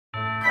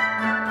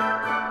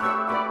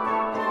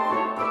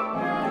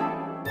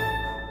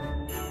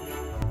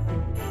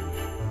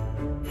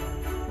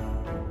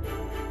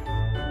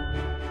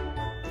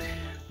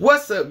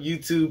What's up,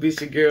 YouTube?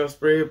 It's your girl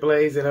Spread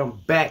Blaze, and I'm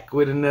back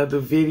with another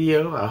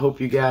video. I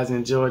hope you guys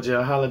enjoyed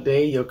your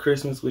holiday, your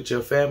Christmas with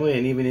your family,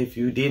 and even if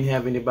you didn't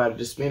have anybody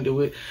to spend it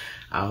with,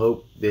 I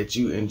hope that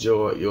you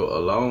enjoyed your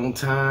alone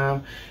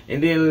time,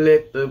 and then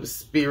let the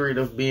spirit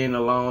of being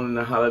alone in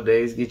the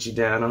holidays get you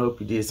down. I hope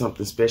you did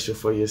something special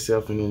for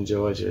yourself and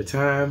enjoyed your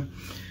time.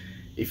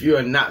 If you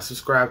are not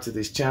subscribed to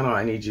this channel,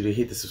 I need you to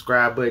hit the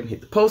subscribe button,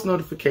 hit the post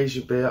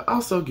notification bell.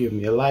 Also, give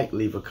me a like,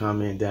 leave a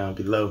comment down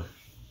below.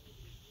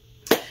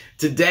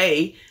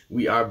 Today,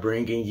 we are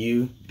bringing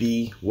you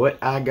the What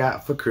I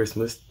Got for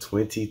Christmas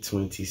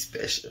 2020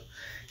 special.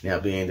 Now,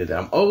 being that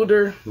I'm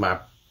older, my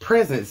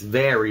presents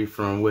vary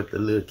from what the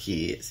little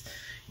kids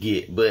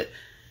get. But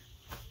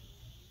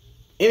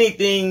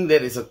anything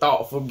that is a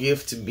thoughtful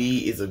gift to me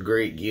is a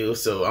great gift.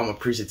 So I'm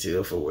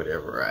appreciative for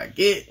whatever I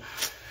get.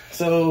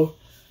 So,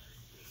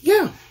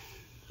 yeah,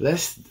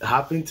 let's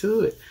hop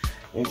into it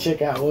and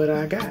check out what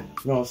I got. I'm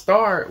going to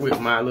start with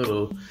my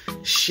little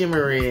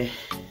shimmery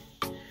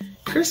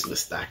Christmas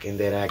stocking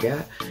that I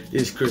got.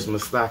 This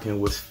Christmas stocking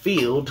was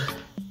filled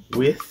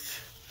with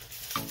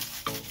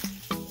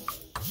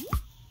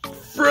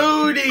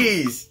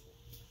fruities.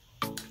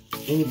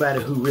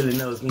 Anybody who really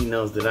knows me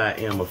knows that I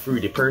am a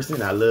fruity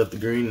person. I love the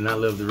green and I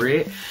love the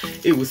red.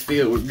 It was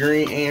filled with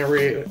green and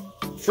red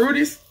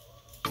fruities.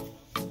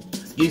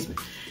 Excuse me.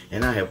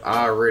 And I have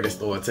already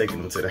started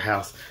taking them to the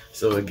house.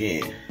 So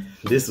again,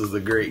 this was a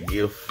great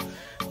gift.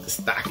 The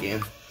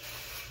stocking.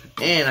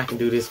 And I can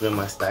do this with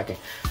my stocking.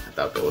 I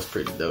thought that was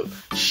pretty dope.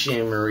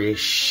 Shimmery,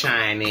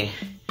 shiny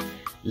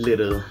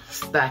little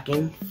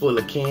stocking full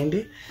of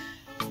candy.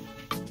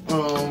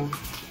 I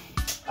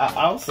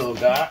also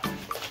got,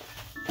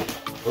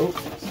 oh,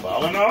 it's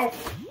falling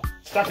off.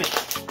 Stop it.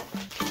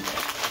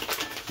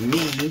 Me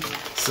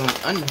some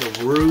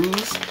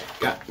underoos.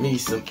 Got me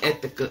some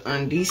Ethica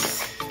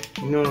undies.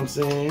 You know what I'm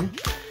saying?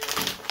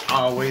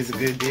 Always a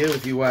good deal.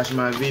 If you watch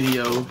my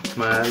video,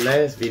 my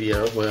last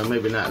video, well,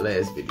 maybe not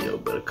last video,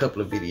 but a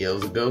couple of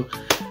videos ago,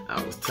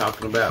 I was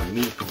talking about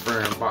me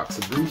preferring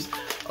boxer briefs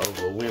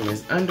over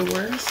women's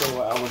underwear.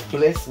 So I was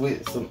blessed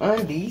with some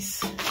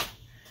undies.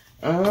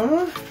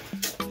 I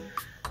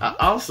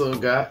also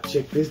got,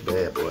 check this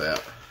bad boy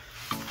out,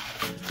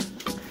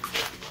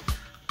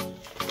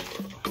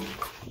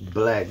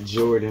 black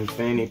Jordan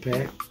fanny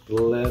pack,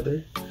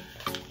 leather.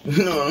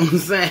 You know what I'm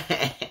saying?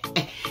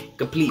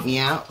 Complete me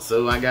out.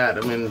 So I got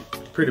them in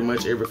pretty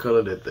much every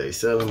color that they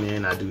sell them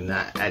in. I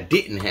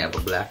didn't have a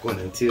black one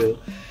until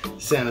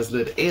Santa's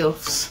little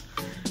elves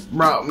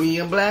brought me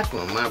a black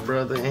one. My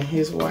brother and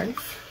his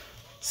wife,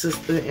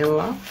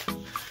 sister-in-law,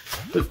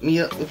 hooked me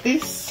up with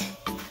this.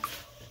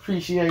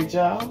 Appreciate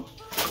y'all.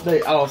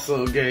 They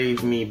also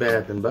gave me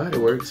Bath and Body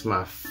Works,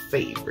 my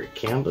favorite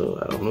candle.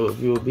 I don't know if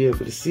you'll be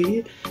able to see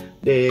it.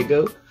 There you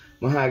go.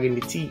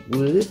 Mahogany teak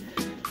wood.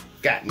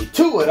 Got me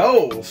 2 of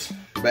those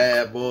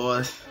bad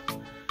boys.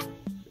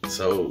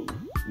 So,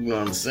 you know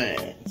what I'm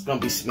saying? It's gonna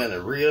be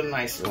smelling real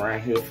nice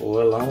around here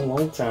for a long,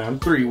 long time.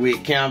 3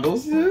 wick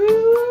candles.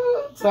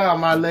 To all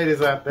my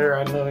ladies out there,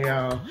 I know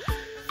y'all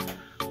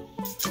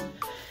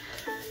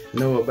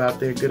know about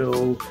their good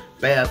old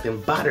Bath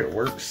and Body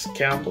Works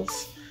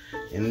candles.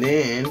 And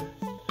then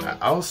I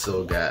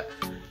also got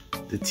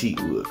the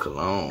Teakwood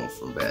cologne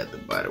from Bath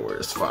and Body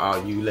Works for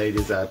all you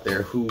ladies out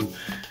there who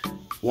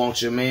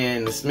want your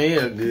man to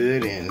smell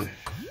good and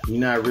you're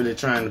not really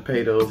trying to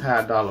pay those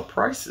high dollar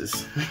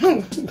prices.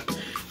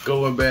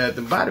 Go in Bath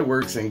and Body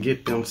Works and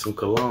get them some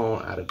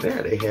cologne out of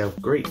there. They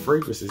have great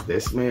fragrances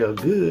that smell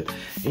good,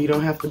 and you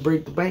don't have to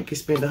break the bank and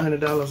spend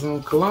 $100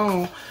 on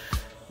cologne.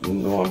 You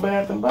can go in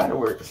Bath and Body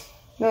Works.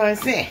 You know what I'm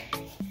saying?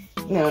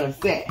 You know what I'm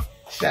saying?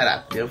 Shout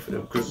out to them for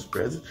them Christmas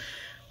presents.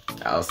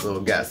 I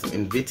also got some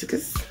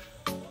Inviticus.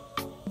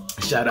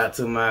 Shout out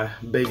to my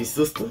baby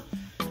sister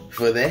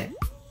for that.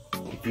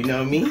 If you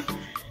know me,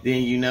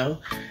 then you know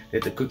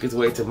that the quickest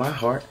way to my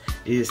heart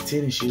is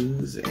tennis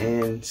shoes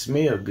and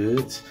smell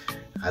goods.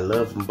 I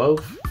love them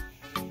both.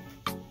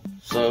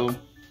 So,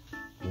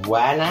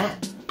 why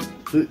not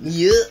hook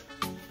me up?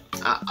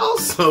 I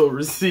also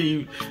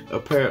received a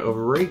pair of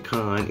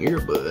Raycon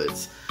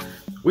earbuds,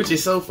 which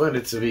is so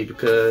funny to me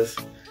because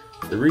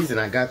the reason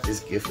I got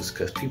this gift is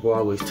because people are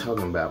always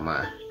talking about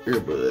my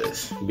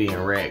earbuds being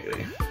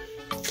raggedy.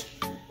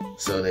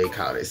 So they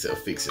call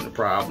themselves fixing the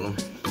problem.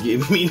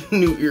 Give me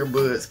new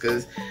earbuds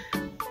because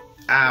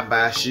I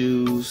buy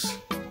shoes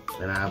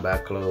and I buy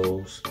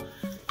clothes.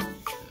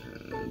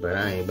 But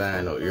I ain't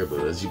buying no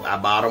earbuds. I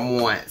bought them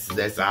once.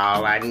 That's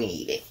all I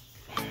needed.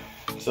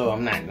 So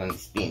I'm not going to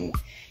spend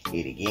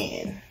it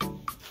again.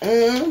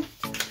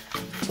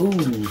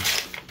 Ooh.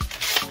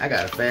 I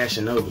got a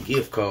Fashion Nova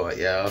gift card,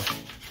 y'all.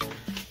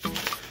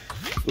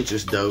 Which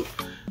is dope.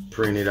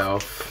 Printed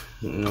off.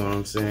 You know what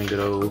I'm saying? Good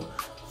old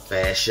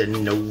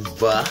Fashion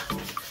Nova.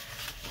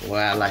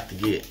 Where I like to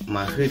get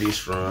my hoodies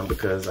from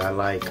because I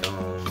like,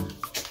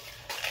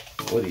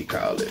 what do you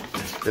call it?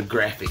 The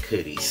graphic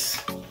hoodies.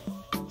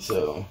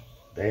 So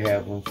they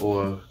have them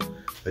for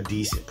a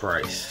decent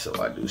price.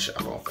 So I do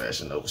shop on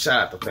Fashion Nova.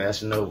 Shout out to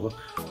Fashion Nova.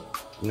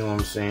 You know what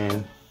I'm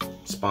saying?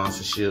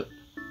 sponsorship.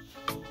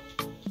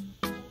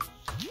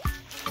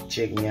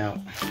 Check me out.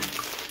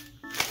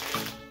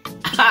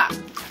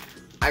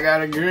 I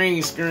got a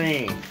green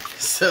screen.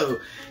 So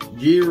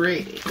get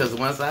ready, because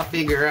once I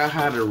figure out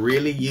how to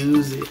really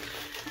use it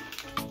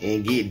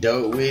and get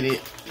dope with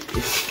it,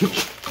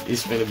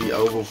 it's gonna be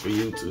over for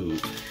YouTube.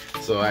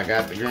 So I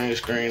got the green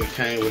screen. It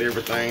came with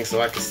everything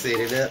so I can set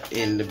it up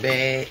in the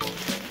bag.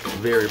 I'm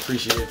very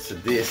appreciative to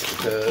this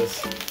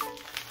because,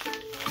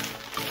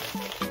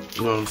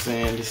 you know what I'm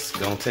saying, this is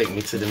gonna take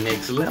me to the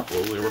next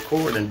level with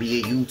recording,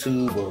 be it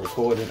YouTube or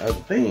recording other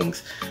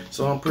things.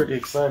 So I'm pretty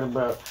excited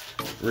about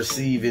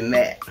receiving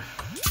that.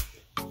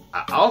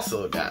 I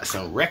also got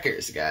some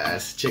records,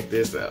 guys. Check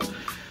this out.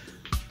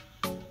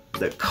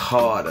 The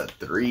Carter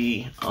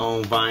 3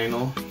 on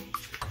vinyl.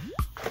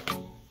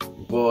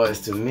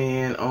 Boys to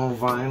Men on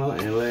vinyl.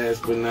 And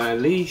last but not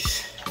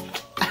least,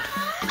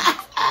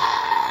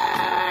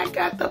 I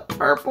got the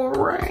Purple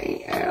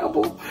Rain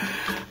album.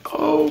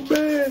 Oh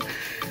man,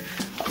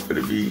 I'm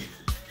gonna be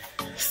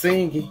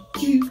singing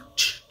you.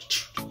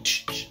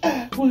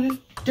 I would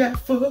die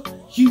for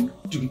you.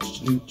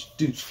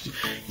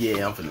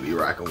 Yeah, I'm gonna be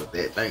rocking with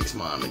that. Thanks,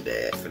 Mom and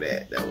Dad, for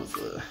that. That was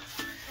a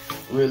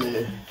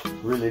really,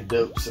 really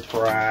dope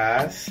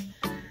surprise.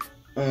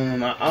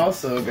 I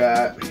also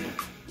got,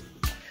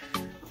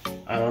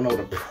 I don't know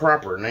the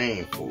proper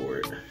name for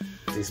it,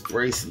 this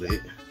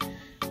bracelet.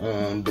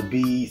 The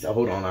beads,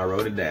 hold on, I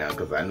wrote it down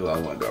because I knew I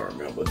wasn't gonna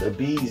remember. The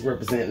beads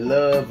represent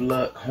love,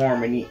 luck,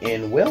 harmony,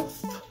 and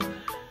wealth.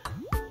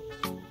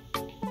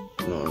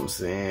 You know what I'm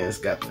saying? It's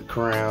got the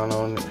crown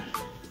on it.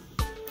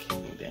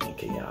 Dang,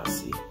 can y'all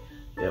see?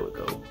 There we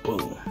go.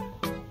 Boom.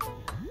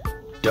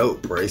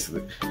 Dope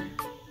bracelet.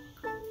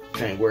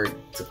 Can't wait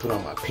to put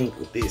on my pink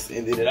with this.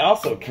 And then it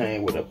also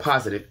came with a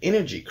positive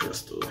energy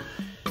crystal.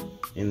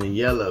 And the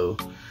yellow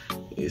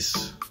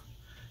is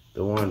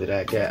the one that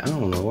I got. I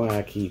don't know why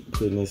I keep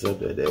putting this up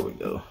there. There we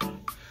go.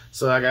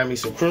 So I got me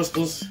some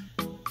crystals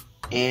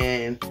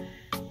and,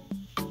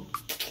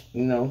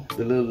 you know,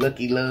 the little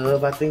Lucky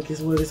Love, I think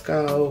is what it's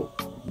called.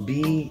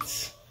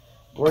 Beads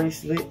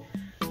bracelet.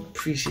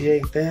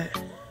 Appreciate that.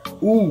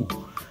 Ooh,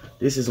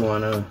 this is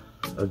one a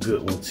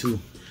good one too.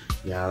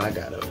 Y'all, I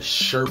got a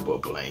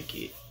Sherpa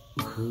blanket.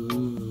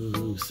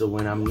 Ooh, so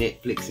when I'm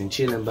Netflixing,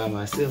 chilling by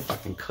myself, I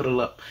can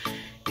cuddle up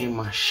in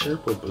my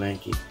Sherpa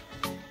blanket.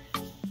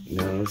 You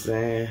know what I'm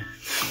saying?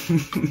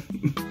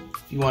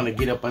 If you want to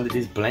get up under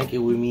this blanket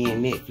with me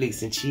and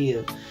Netflix and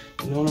chill,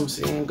 you know what I'm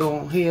saying? Go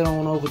on, head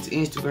on over to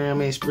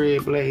Instagram at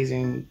Spread Blaze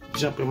and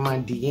jump in my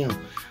DM.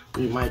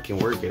 We might can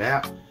work it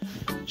out.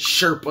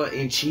 Sherpa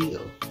and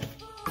chill.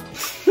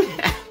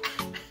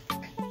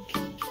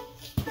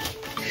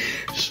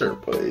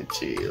 Sherpa and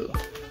chill.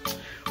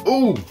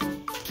 Ooh,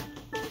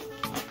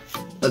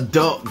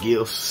 adult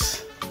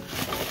gifts.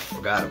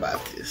 Forgot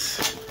about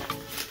this.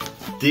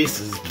 This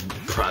is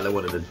probably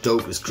one of the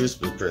dopest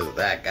Christmas presents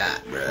I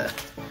got, bruh.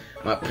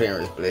 My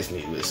parents blessed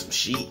me with some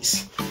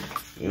sheets.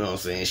 You know what I'm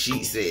saying?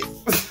 Sheet set.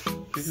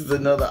 This is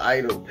another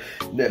item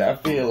that I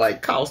feel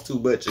like costs too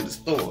much in the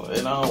store,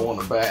 and I don't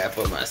want to buy it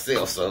for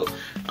myself. So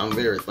I'm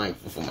very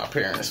thankful for my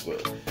parents for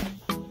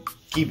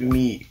keeping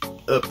me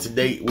up to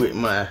date with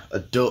my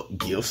adult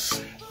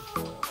gifts.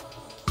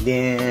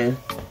 Then,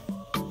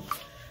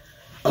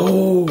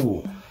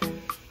 oh,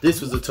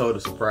 this was a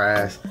total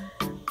surprise.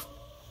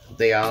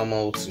 They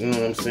almost, you know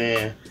what I'm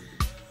saying?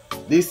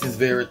 This is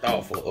very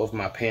thoughtful of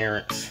my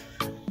parents.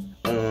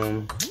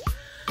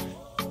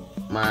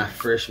 My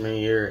freshman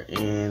year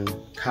in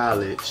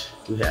college,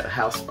 we had a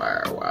house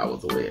fire while I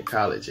was away at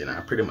college, and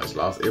I pretty much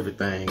lost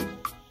everything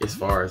as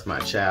far as my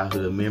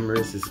childhood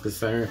memories is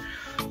concerned.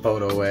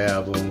 Photo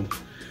album,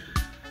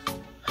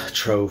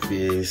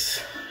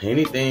 trophies,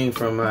 anything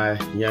from my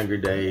younger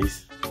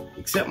days,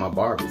 except my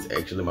Barbies.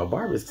 Actually, my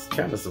Barbies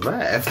kind of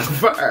survived the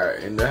fire,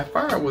 and the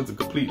fire was a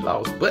complete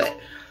loss, but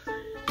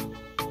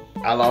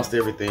I lost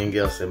everything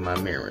else in my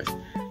memories.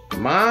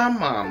 My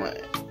mama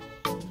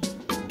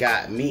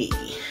got me,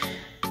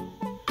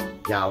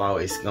 y'all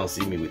always gonna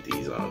see me with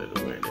these on in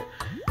the winter,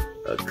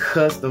 a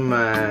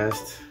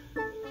customized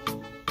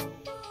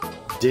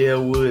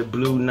Delwood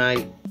Blue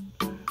Night,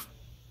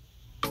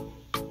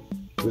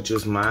 which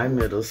was my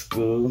middle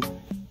school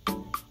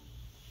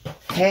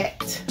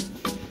hat.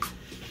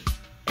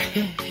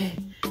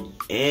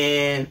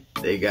 And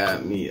they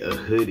got me a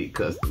hoodie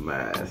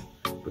customized,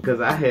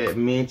 because I had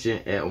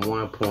mentioned at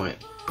one point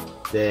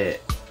that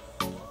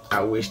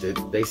I wish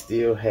that they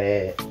still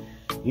had,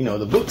 you know,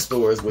 the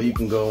bookstores where you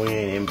can go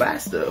in and buy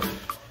stuff,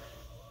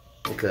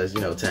 because,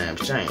 you know,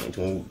 times change.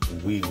 When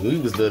we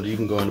was little, you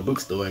can go in the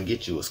bookstore and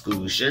get you a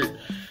school shirt,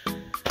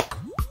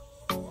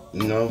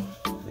 you know,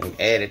 and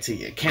add it to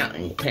your account,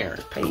 and your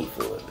parents paid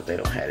for it, but they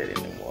don't have it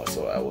anymore.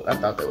 So I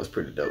thought that was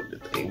pretty dope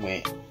that they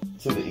went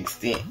to the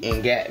extent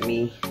and got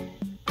me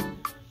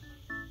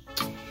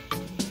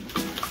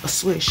a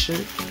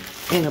sweatshirt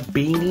and a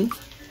beanie.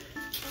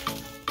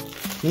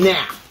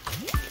 Now,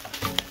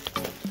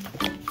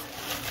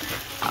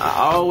 I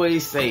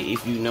always say,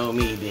 if you know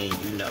me, then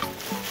you know.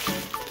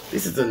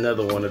 This is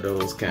another one of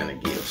those kind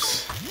of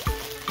gifts.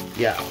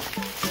 Y'all,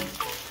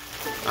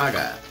 I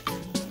got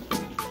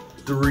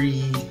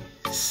 3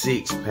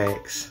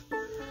 6-packs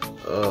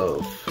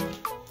of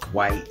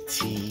white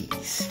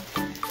tees.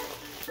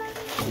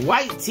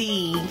 White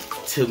tee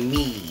to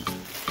me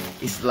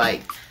is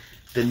like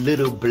the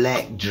little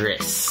black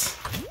dress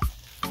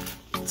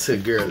to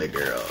girly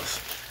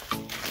girls.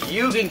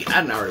 You can,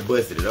 I done already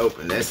busted it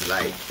open. That's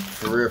like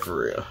for real,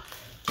 for real.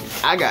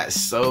 I got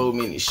so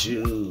many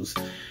shoes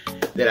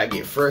that I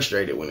get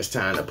frustrated when it's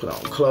time to put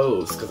on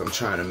clothes because I'm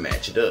trying to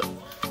match it up.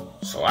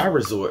 So I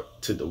resort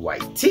to the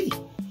white tee.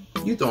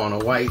 You throw on a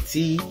white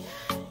tee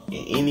and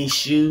any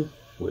shoe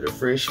with a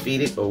fresh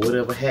fitted or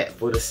whatever hat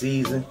for the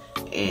season,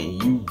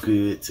 and you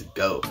good to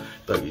go.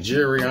 Throw your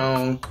jewelry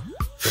on,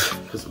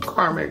 put some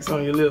Carmex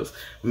on your lips,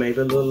 maybe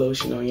a little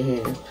lotion on your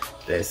hands.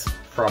 That's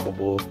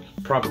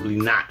probably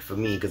not for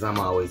me because I'm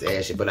always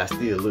ashy, but I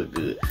still look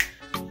good.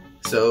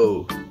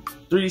 So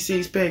 3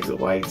 6-packs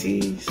of white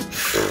tees.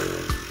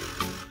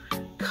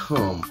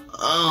 Come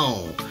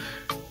on.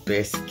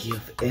 Best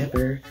gift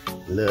ever.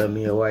 Love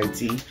me a white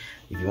tee.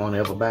 If you want to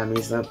ever buy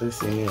me something,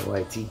 send me a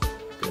white tee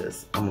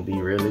because I'm going to be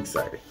real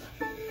excited.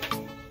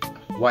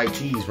 White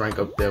tees rank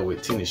up there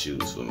with tennis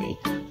shoes for me.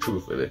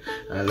 Truthfully,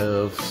 I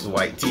love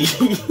white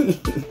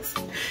tees.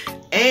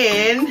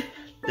 And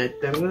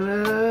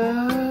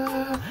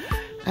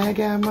I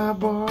got my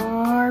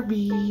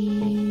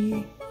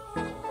Barbie.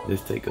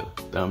 Let's take a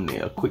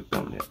thumbnail, quick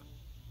thumbnail.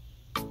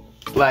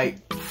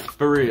 Like,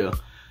 for real.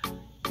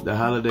 The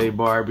holiday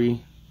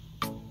Barbie,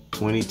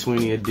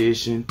 2020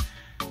 edition.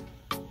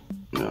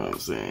 You know what I'm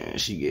saying?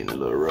 She getting a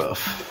little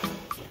rough.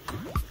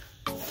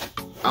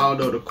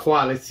 Although the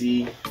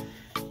quality,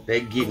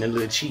 they getting a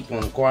little cheap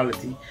on the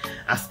quality,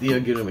 I still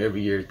get them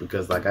every year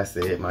because, like I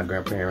said, my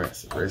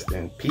grandparents, rest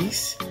in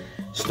peace,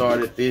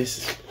 started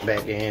this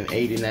back in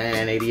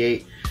 89,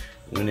 88.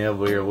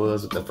 Whenever it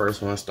was the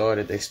first one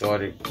started, they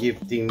started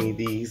gifting me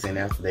these, and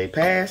after they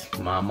passed,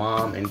 my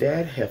mom and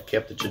dad have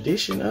kept the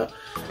tradition up.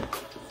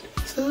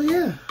 So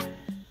yeah,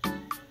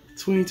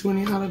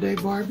 2020 holiday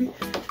Barbie.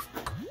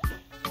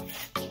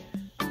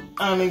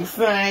 I'm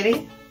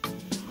excited.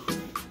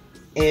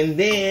 And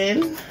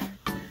then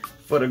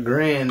for the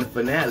grand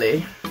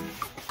finale,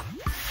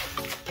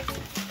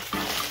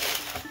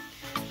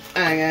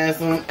 I got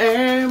some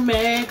Air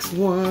Max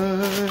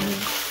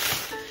 1s.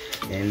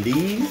 And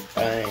these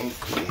things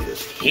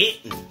is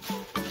hitting.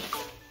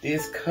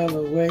 This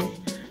colorway,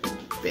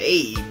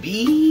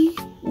 baby.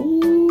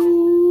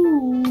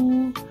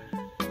 Ooh.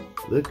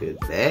 Look at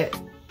that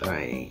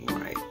thing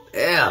right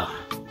there.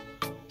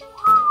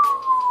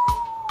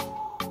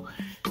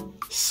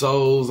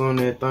 Soles on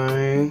that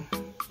thing.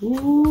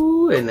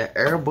 Ooh, and the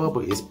air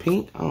bubble is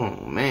pink. Oh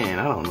man,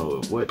 I don't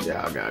know what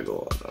y'all got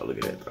going on.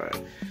 Look at that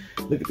thing.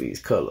 Look at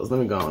these colors.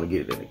 Let me go on and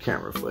get it in the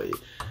camera for you.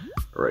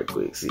 Right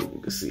quick, see if you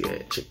can see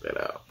that. Check that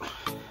out.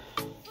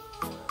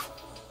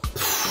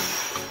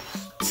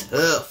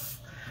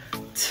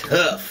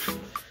 Tough.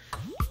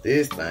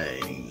 This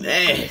thing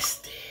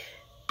nasty.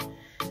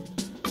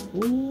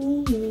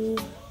 Ooh.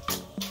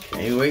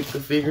 Can't wait to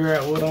figure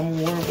out what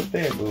I'm wearing with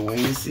that. But when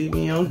you see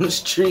me on the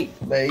street,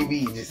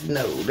 baby, just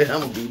know that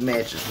I'm gonna be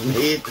matching from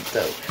head to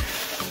toe.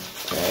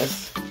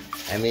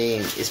 I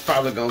mean, it's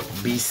probably gonna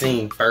be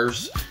seen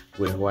first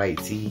with a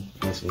white tee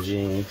and some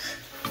jeans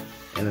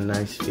and a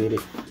nice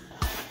fitted,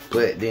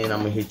 but then I'm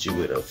gonna hit you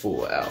with a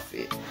full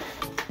outfit.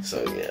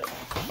 So yeah,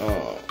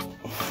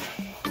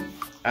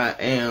 I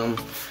am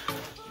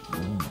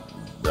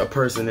a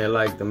person that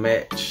like to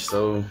match.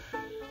 So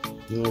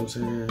you know what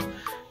I'm saying.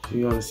 If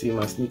you want to see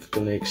my sneaker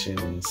collection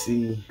and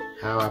see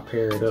how I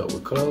pair it up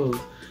with clothes,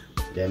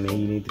 that means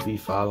you need to be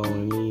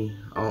following me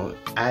on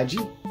IG.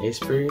 It's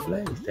Spirit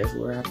Blaze. That's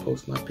where I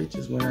post my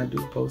pictures when I do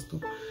post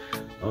them.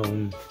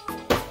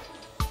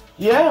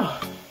 Yeah.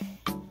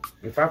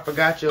 If I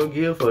forgot your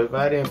gift or if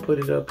I didn't put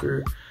it up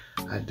here,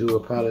 I do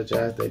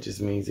apologize. That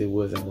just means it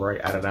wasn't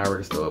right. I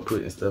already started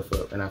putting stuff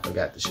up and I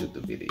forgot to shoot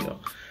the video.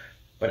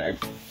 But I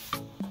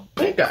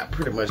think I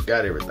pretty much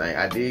got everything.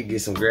 I did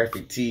get some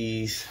graphic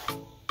tees.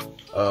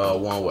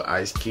 One with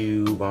Ice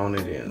Cube on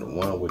it and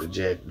one with a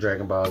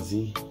Dragon Ball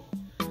Z.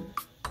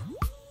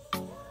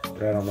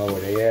 But I don't know where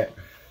they at.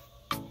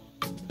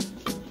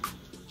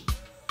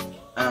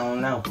 I don't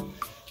know.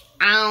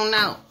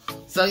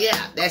 So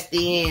yeah, that's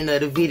the end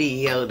of the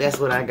video. That's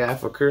what I got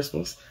for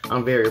Christmas.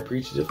 I'm very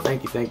appreciative.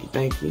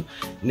 Thank you.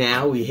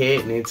 Now we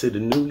heading into the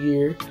new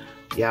year.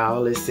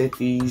 Y'all, let's set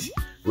these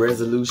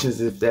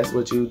resolutions if that's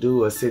what you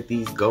do, or set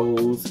these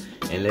goals,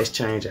 and let's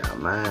change our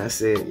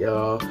mindset,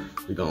 y'all.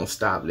 We're gonna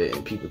stop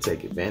letting people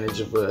take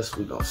advantage of us.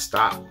 We're gonna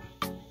stop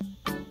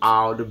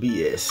all the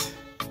BS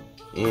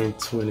in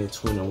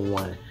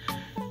 2021.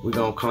 We're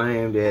gonna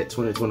claim that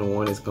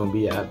 2021 is gonna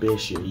be our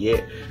best year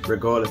yet,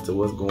 regardless of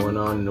what's going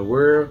on in the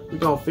world. We're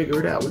gonna figure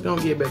it out. We're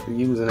gonna get back to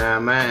using our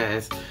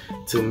minds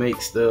to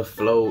make stuff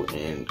flow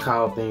and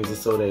call things and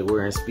so they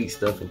were and speak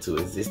stuff into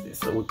existence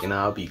so we can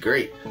all be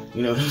great.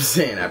 You know what I'm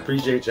saying? I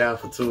appreciate y'all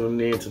for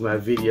tuning in to my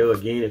video.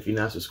 Again, if you're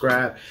not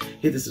subscribed,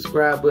 hit the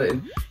subscribe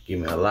button, give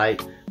me a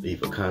like,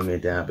 leave a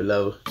comment down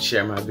below,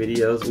 share my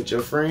videos with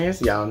your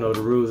friends. Y'all know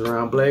the rules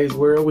around Blaze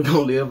World. We're gonna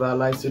live our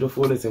life to the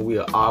fullest and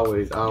we'll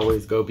always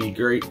go be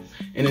great.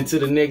 And until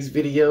the next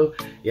video,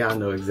 y'all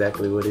know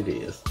exactly what it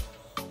is.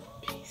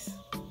 Peace.